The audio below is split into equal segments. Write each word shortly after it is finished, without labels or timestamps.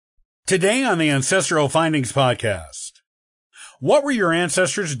Today on the Ancestral Findings Podcast, what were your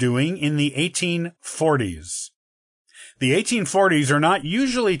ancestors doing in the 1840s? The 1840s are not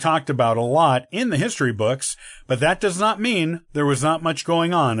usually talked about a lot in the history books, but that does not mean there was not much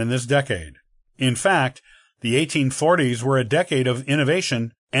going on in this decade. In fact, the 1840s were a decade of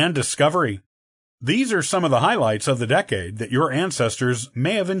innovation and discovery. These are some of the highlights of the decade that your ancestors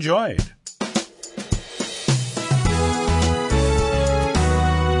may have enjoyed.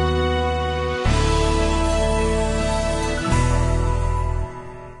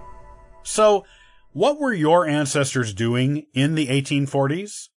 So, what were your ancestors doing in the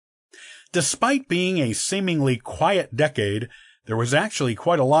 1840s? Despite being a seemingly quiet decade, there was actually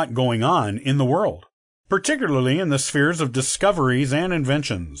quite a lot going on in the world, particularly in the spheres of discoveries and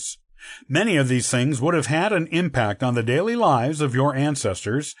inventions. Many of these things would have had an impact on the daily lives of your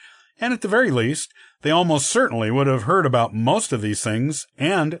ancestors, and at the very least, they almost certainly would have heard about most of these things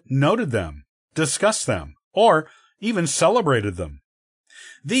and noted them, discussed them, or even celebrated them.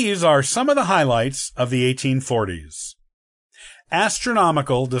 These are some of the highlights of the 1840s.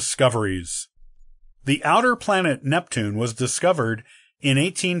 Astronomical discoveries. The outer planet Neptune was discovered in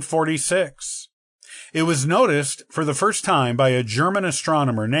 1846. It was noticed for the first time by a German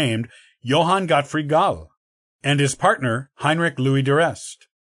astronomer named Johann Gottfried Galle and his partner Heinrich Louis d'Arrest.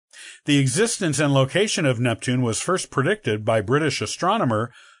 The existence and location of Neptune was first predicted by British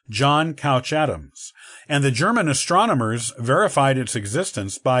astronomer John Couch Adams, and the German astronomers verified its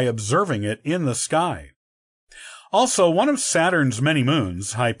existence by observing it in the sky. Also, one of Saturn's many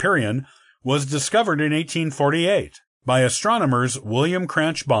moons, Hyperion, was discovered in 1848 by astronomers William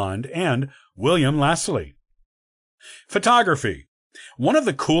Cranch Bond and William Lassely. Photography. One of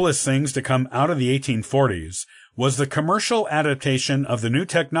the coolest things to come out of the 1840s was the commercial adaptation of the new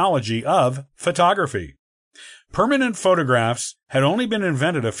technology of photography. Permanent photographs had only been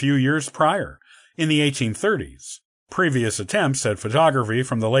invented a few years prior, in the 1830s. Previous attempts at photography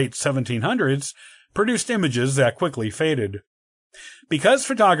from the late 1700s produced images that quickly faded. Because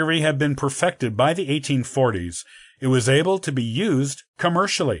photography had been perfected by the 1840s, it was able to be used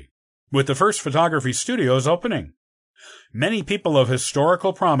commercially, with the first photography studios opening. Many people of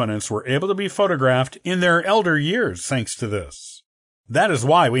historical prominence were able to be photographed in their elder years thanks to this. That is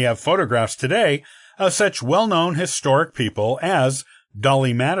why we have photographs today of such well-known historic people as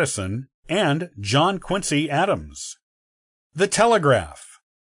Dolly Madison and John Quincy Adams. The telegraph.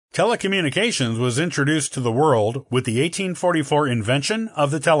 Telecommunications was introduced to the world with the 1844 invention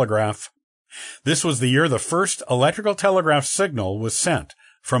of the telegraph. This was the year the first electrical telegraph signal was sent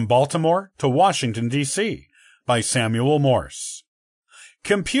from Baltimore to Washington, D.C. by Samuel Morse.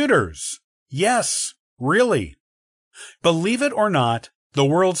 Computers. Yes, really. Believe it or not, the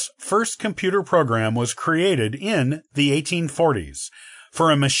world's first computer program was created in the 1840s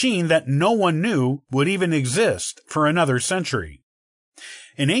for a machine that no one knew would even exist for another century.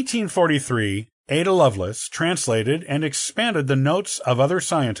 In 1843, Ada Lovelace translated and expanded the notes of other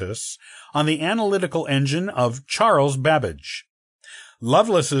scientists on the analytical engine of Charles Babbage.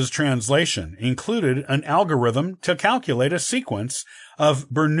 Lovelace's translation included an algorithm to calculate a sequence of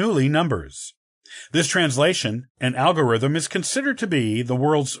Bernoulli numbers. This translation and algorithm is considered to be the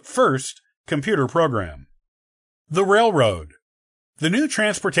world's first computer program. The railroad. The new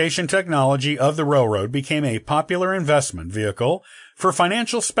transportation technology of the railroad became a popular investment vehicle for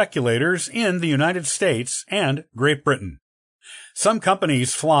financial speculators in the United States and Great Britain. Some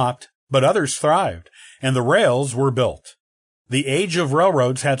companies flopped, but others thrived, and the rails were built. The age of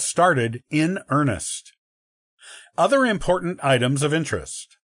railroads had started in earnest. Other important items of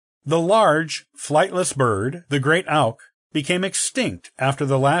interest. The large, flightless bird, the great auk, became extinct after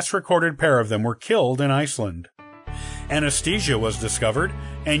the last recorded pair of them were killed in Iceland. Anesthesia was discovered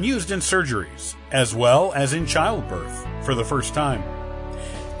and used in surgeries, as well as in childbirth, for the first time.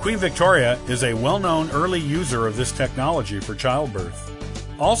 Queen Victoria is a well-known early user of this technology for childbirth.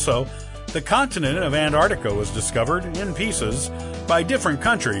 Also, the continent of Antarctica was discovered in pieces by different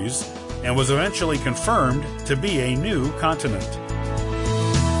countries and was eventually confirmed to be a new continent.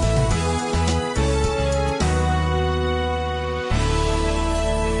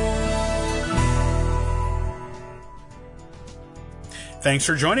 Thanks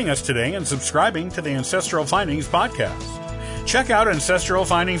for joining us today and subscribing to the Ancestral Findings podcast. Check out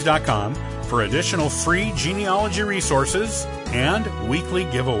ancestralfindings.com for additional free genealogy resources and weekly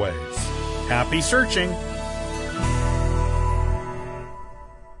giveaways. Happy searching!